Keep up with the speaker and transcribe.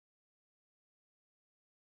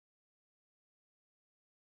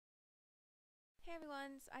Hey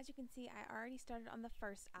everyone, so as you can see I already started on the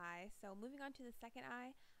first eye, so moving on to the second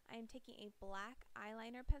eye, I am taking a black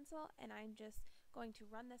eyeliner pencil and I'm just going to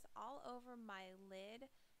run this all over my lid.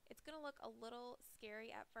 It's going to look a little scary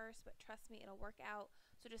at first, but trust me, it'll work out.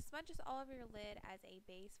 So just smudge this all over your lid as a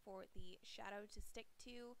base for the shadow to stick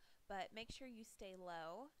to, but make sure you stay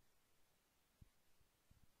low.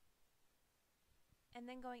 And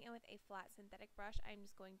then going in with a flat synthetic brush, I'm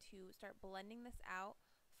just going to start blending this out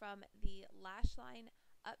from the lash line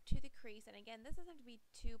up to the crease. And again, this doesn't have to be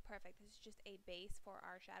too perfect. This is just a base for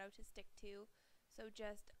our shadow to stick to. So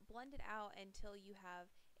just blend it out until you have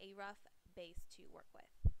a rough base to work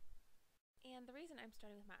with. And the reason I'm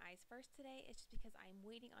starting with my eyes first today is just because I'm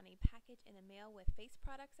waiting on a package in the mail with face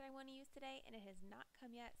products that I want to use today, and it has not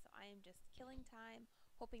come yet, so I am just killing time,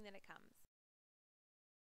 hoping that it comes.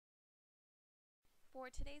 For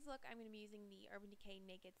today's look, I'm going to be using the Urban Decay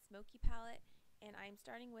Naked Smokey palette, and I'm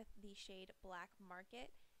starting with the shade Black Market,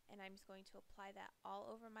 and I'm just going to apply that all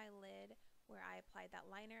over my lid where I applied that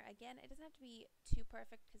liner. Again, it doesn't have to be too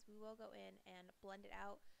perfect because we will go in and blend it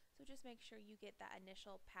out, so just make sure you get that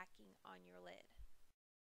initial packing on your lid.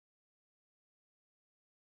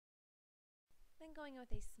 Then going in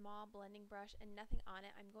with a small blending brush and nothing on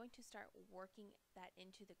it, I'm going to start working that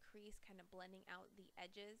into the crease, kind of blending out the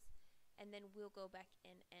edges. And then we'll go back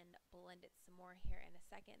in and blend it some more here in a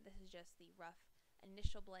second. This is just the rough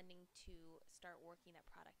initial blending to start working that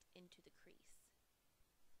product into the crease.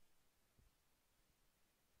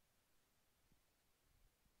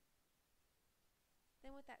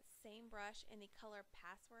 Then with that same brush in the color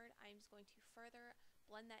Password, I'm just going to further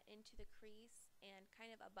blend that into the crease, and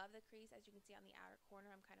kind of above the crease, as you can see on the outer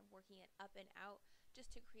corner, I'm kind of working it up and out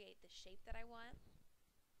just to create the shape that I want.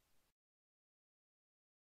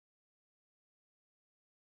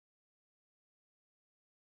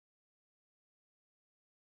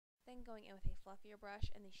 Then going in with a fluffier brush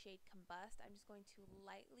in the shade Combust, I'm just going to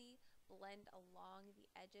lightly blend along the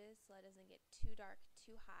edges so it doesn't get too dark,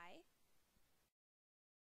 too high.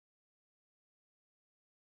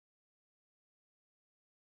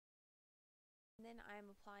 And then I'm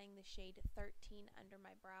applying the shade 13 under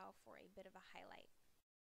my brow for a bit of a highlight.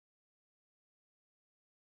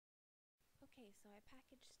 Okay, so my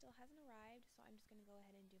package still hasn't arrived, so I'm just going to go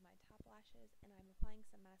ahead and do my top lashes, and I'm applying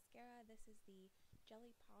some mascara. This is the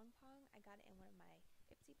Jelly Pong. I got it in one of my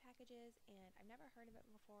Ipsy packages, and I've never heard of it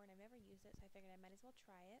before, and I've never used it, so I figured I might as well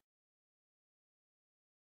try it.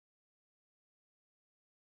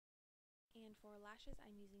 And for lashes,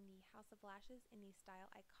 I'm using the House of Lashes in the style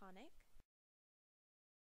Iconic.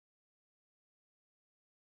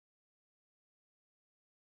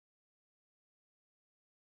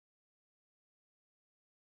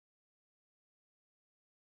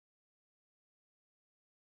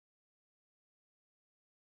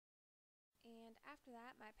 And after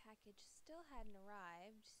that, my package still hadn't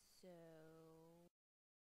arrived, so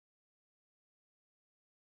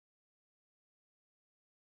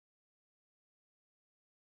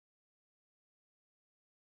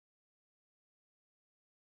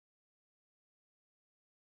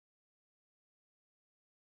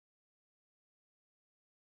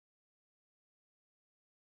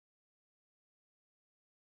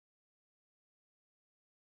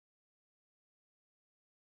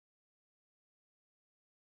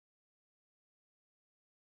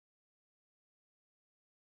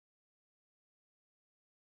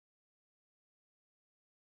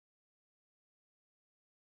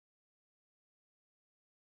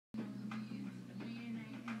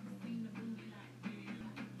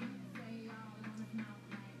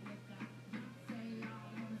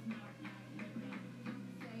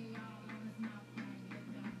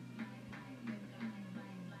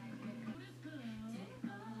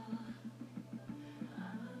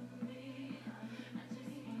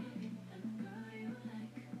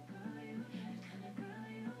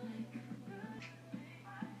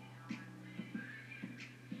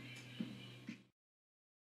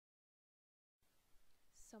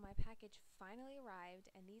my package finally arrived,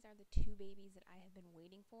 and these are the two babies that I have been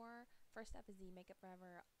waiting for. First up is the Makeup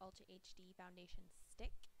Forever Ultra HD Foundation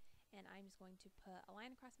Stick, and I'm just going to put a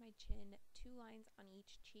line across my chin, 2 lines on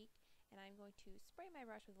each cheek, and I'm going to spray my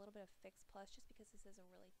brush with a little bit of Fix Plus just because this is a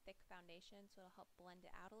really thick foundation, so it'll help blend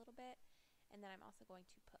it out a little bit. And then I'm also going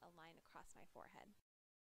to put a line across my forehead.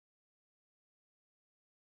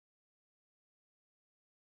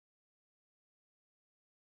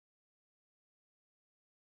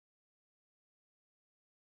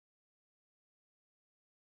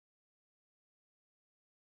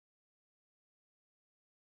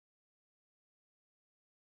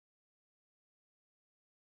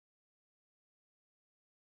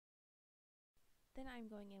 Then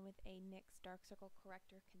I'm going in with a NYX Dark Circle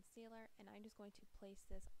Corrector Concealer, and I'm just going to place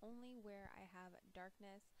this only where I have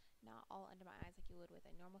darkness, not all under my eyes like you would with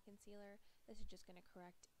a normal concealer. This is just going to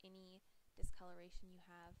correct any discoloration you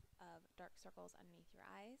have of dark circles underneath your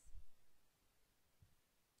eyes.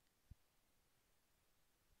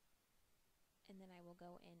 And then I will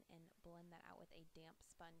go in and blend that out with a damp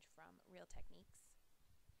sponge from Real Techniques.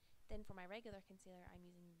 Then for my regular concealer, I'm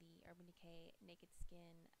using the Urban Decay Naked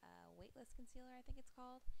Skin Weightless Concealer, I think it's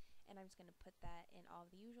called. And I'm just going to put that in all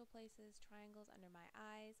the usual places, triangles under my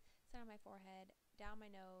eyes, center of my forehead, down my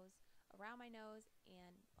nose, around my nose,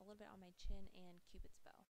 and a little bit on my chin and Cupid's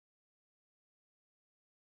bow.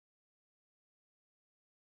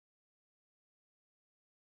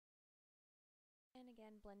 And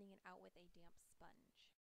again, blending it out with a damp sponge.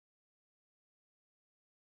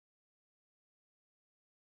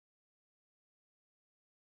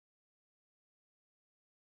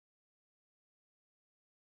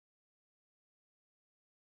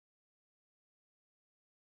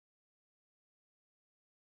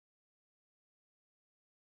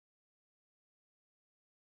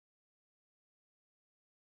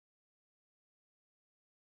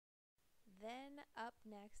 Then up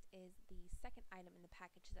next is the second item in the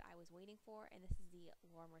package that I was waiting for, and this is the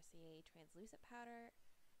Mercier translucent powder.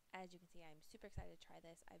 As you can see, I'm super excited to try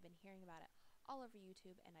this. I've been hearing about it all over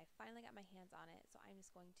YouTube, and I finally got my hands on it. So I'm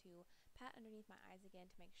just going to pat underneath my eyes again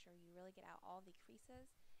to make sure you really get out all the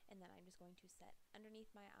creases, and then I'm just going to set underneath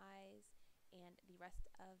my eyes and the rest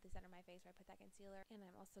of the center of my face where I put that concealer, and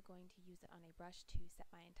I'm also going to use it on a brush to set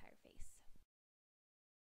my entire face.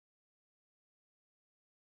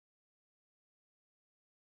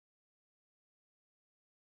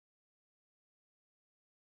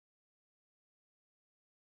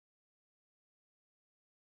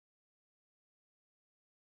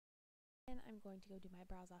 And I'm going to go do my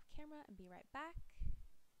brows off camera and be right back.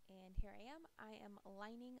 And here I am. I am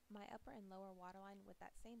lining my upper and lower waterline with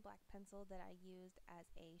that same black pencil that I used as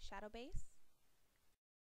a shadow base.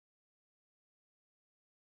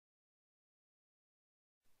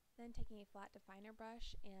 Then taking a flat definer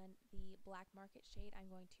brush and the black market shade, I'm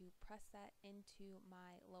going to press that into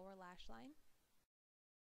my lower lash line.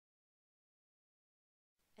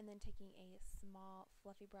 And then taking a small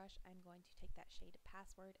fluffy brush, I'm going to take that shade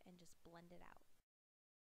Password and just blend it out.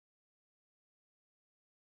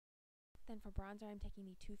 Then for bronzer, I'm taking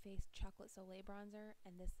the Too Faced Chocolate Soleil bronzer,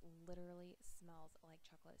 and this literally smells like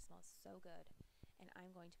chocolate. It smells so good. And I'm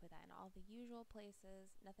going to put that in all the usual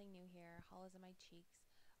places, nothing new here, hollows in my cheeks,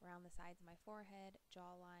 around the sides of my forehead,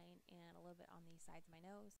 jawline, and a little bit on the sides of my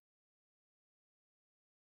nose.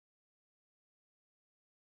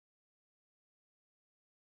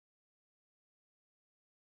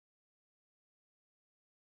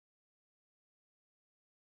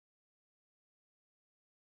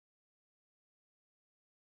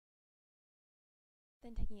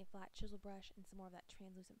 Then taking a flat chisel brush and some more of that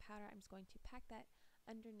translucent powder, I'm just going to pack that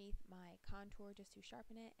underneath my contour just to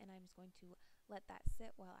sharpen it, and I'm just going to let that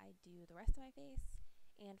sit while I do the rest of my face.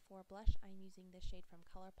 And for blush, I'm using this shade from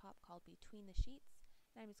ColourPop called Between the Sheets,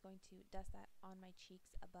 and I'm just going to dust that on my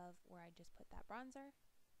cheeks above where I just put that bronzer.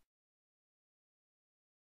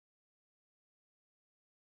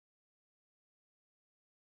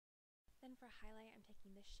 Then for highlight, I'm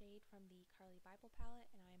taking this shade from the Bybel palette,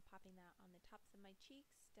 and I am popping that on the tops of my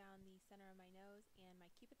cheeks, down the center of my nose, and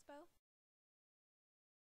my Cupid's bow.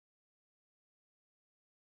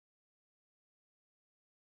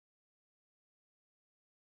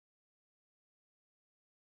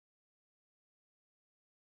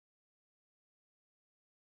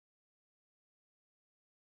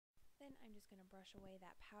 Then I'm just going to brush away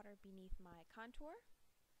that powder beneath my contour.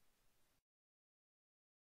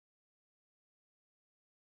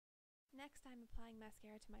 Next, I'm applying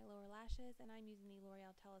mascara to my lower lashes, and I'm using the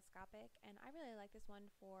L'Oreal Telescopic, and I really like this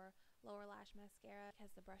one for lower lash mascara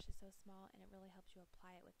because the brush is so small and it really helps you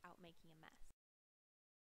apply it without making a mess.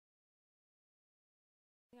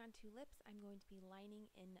 Moving on to lips, I'm going to be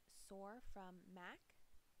lining in Soar from MAC.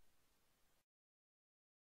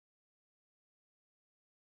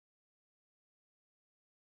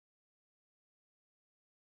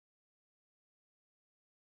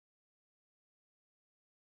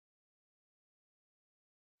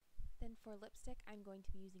 Then for lipstick, I'm going to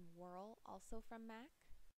be using Whirl, also from MAC.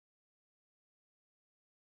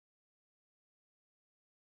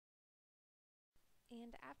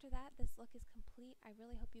 And after that, this look is complete. I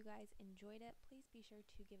really hope you guys enjoyed it. Please be sure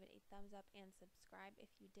to give it a thumbs up and subscribe if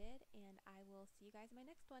you did, and I will see you guys in my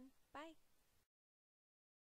next one. Bye!